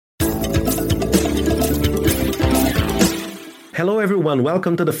Hello, everyone.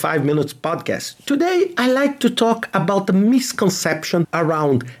 Welcome to the 5 Minutes Podcast. Today, I like to talk about the misconception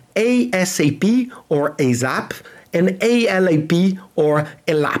around ASAP or ASAP and ALAP or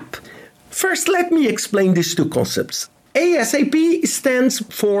ELAP. First, let me explain these two concepts. ASAP stands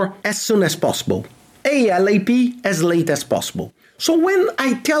for as soon as possible. ALAP, as late as possible. So when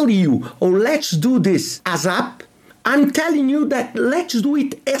I tell you, let's do this ASAP, I'm telling you that let's do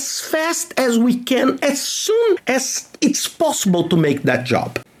it as fast as we can, as soon as it's possible to make that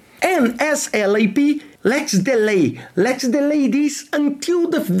job. And as LAP, let's delay this until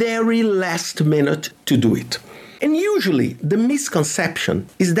the very last minute to do it. And usually the misconception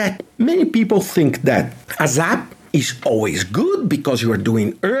is that many people think that ASAP is always good because you are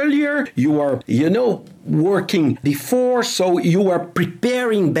doing earlier, you are, working before, so you are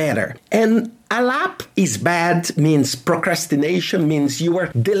preparing better. And ALAP is bad, means procrastination, means you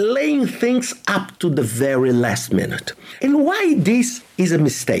are delaying things up to the very last minute. And why this is a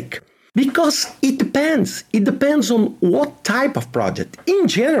mistake? Because it depends. It depends on what type of project. In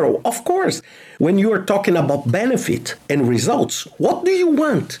general, of course, when you are talking about benefit and results, what do you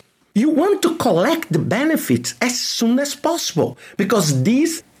want? You want to collect the benefits as soon as possible because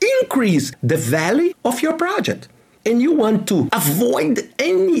these increase the value of your project. And you want to avoid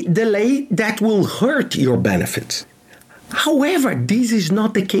any delay that will hurt your benefits. However, this is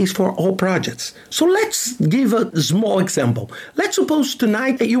not the case for all projects. So let's give a small example. Let's suppose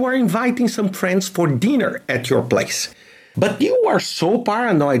tonight that you are inviting some friends for dinner at your place. But you are so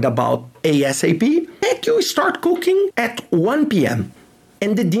paranoid about ASAP that you start cooking at 1 p.m.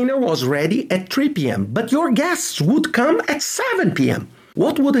 And the dinner was ready at 3 p.m. But your guests would come at 7 p.m.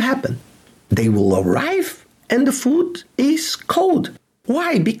 What would happen? They will arrive and the food is cold.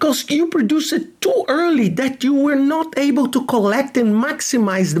 Why? Because you produced it too early that you were not able to collect and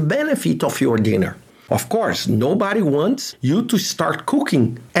maximize the benefit of your dinner. Of course, nobody wants you to start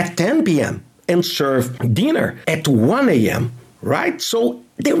cooking at 10 p.m. and serve dinner at 1 a.m., right? So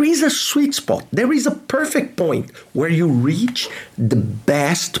there is a sweet spot. There is a perfect point where you reach the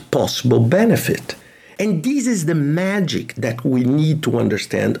best possible benefit. And this is the magic that we need to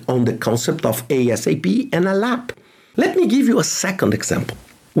understand on the concept of ASAP and ALAP. Let me give you a second example.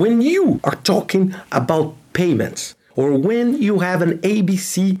 When you are talking about payments, or when you have an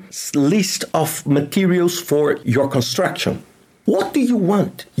ABC list of materials for your construction, what do you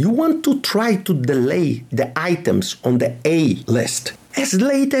want? You want to try to delay the items on the A list as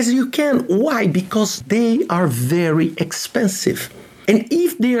late as you can. Why? Because they are very expensive. And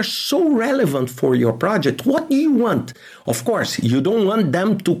if they are so relevant for your project, what do you want? Of course, you don't want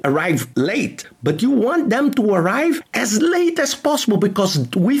them to arrive late, but you want them to arrive as late as possible because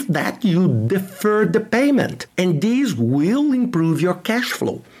with that, you defer the payment. And this will improve your cash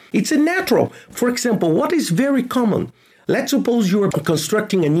flow. It's a natural. For example, what is very common? Let's suppose you are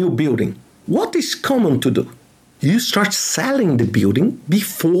constructing a new building. What is common to do? You start selling the building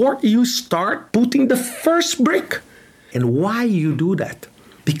before you start putting the first brick. And why you do that?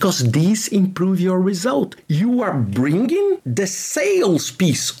 Because this improves your result. You are bringing the sales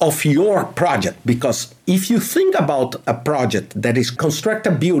piece of your project. Because if you think about a project that is construct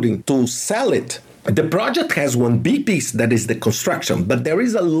a building to sell it, the project has one big piece that is the construction, but there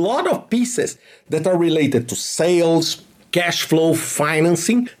is a lot of pieces that are related to sales, cash flow,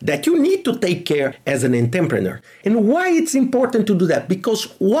 financing that you need to take care as an entrepreneur. And why it's important to do that?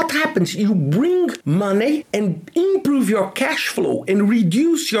 Because what happens, you bring money and improve your cash flow and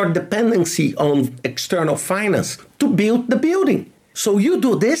reduce your dependency on external finance to build the building. So you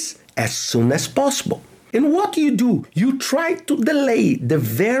do this as soon as possible. And what do? You try to delay the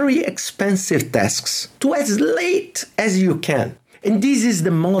very expensive tasks to as late as you can. And this is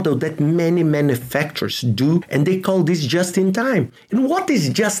the model that many manufacturers do, and they call this just-in-time. And what is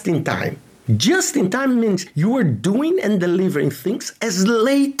just-in-time? Just-in-time means you are doing and delivering things as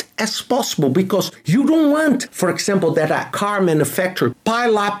late as possible because you don't want, for example, that a car manufacturer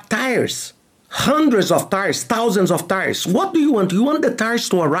pile up tires. Hundreds of tires, thousands of tires. What do you want? You want the tires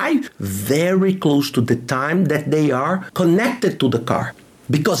to arrive very close to the time that they are connected to the car.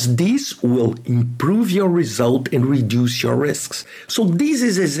 Because this will improve your result and reduce your risks. So this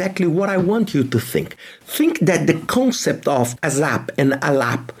is exactly what I want you to think. Think that the concept of ASAP and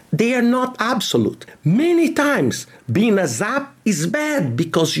ALAP, they are not absolute. Many times, being ASAP is bad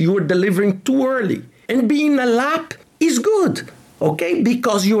because you're delivering too early. And being ALAP is good. Okay,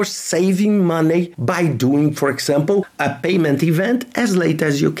 because you're saving money by doing, for example, a payment event as late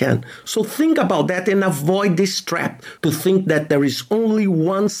as you can. So think about that and avoid this trap to think that there is only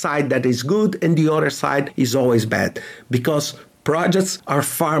one side that is good and the other side is always bad, because projects are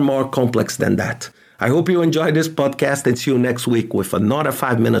far more complex than that. I hope you enjoyed this podcast and see you next week with another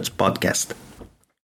 5 Minutes podcast.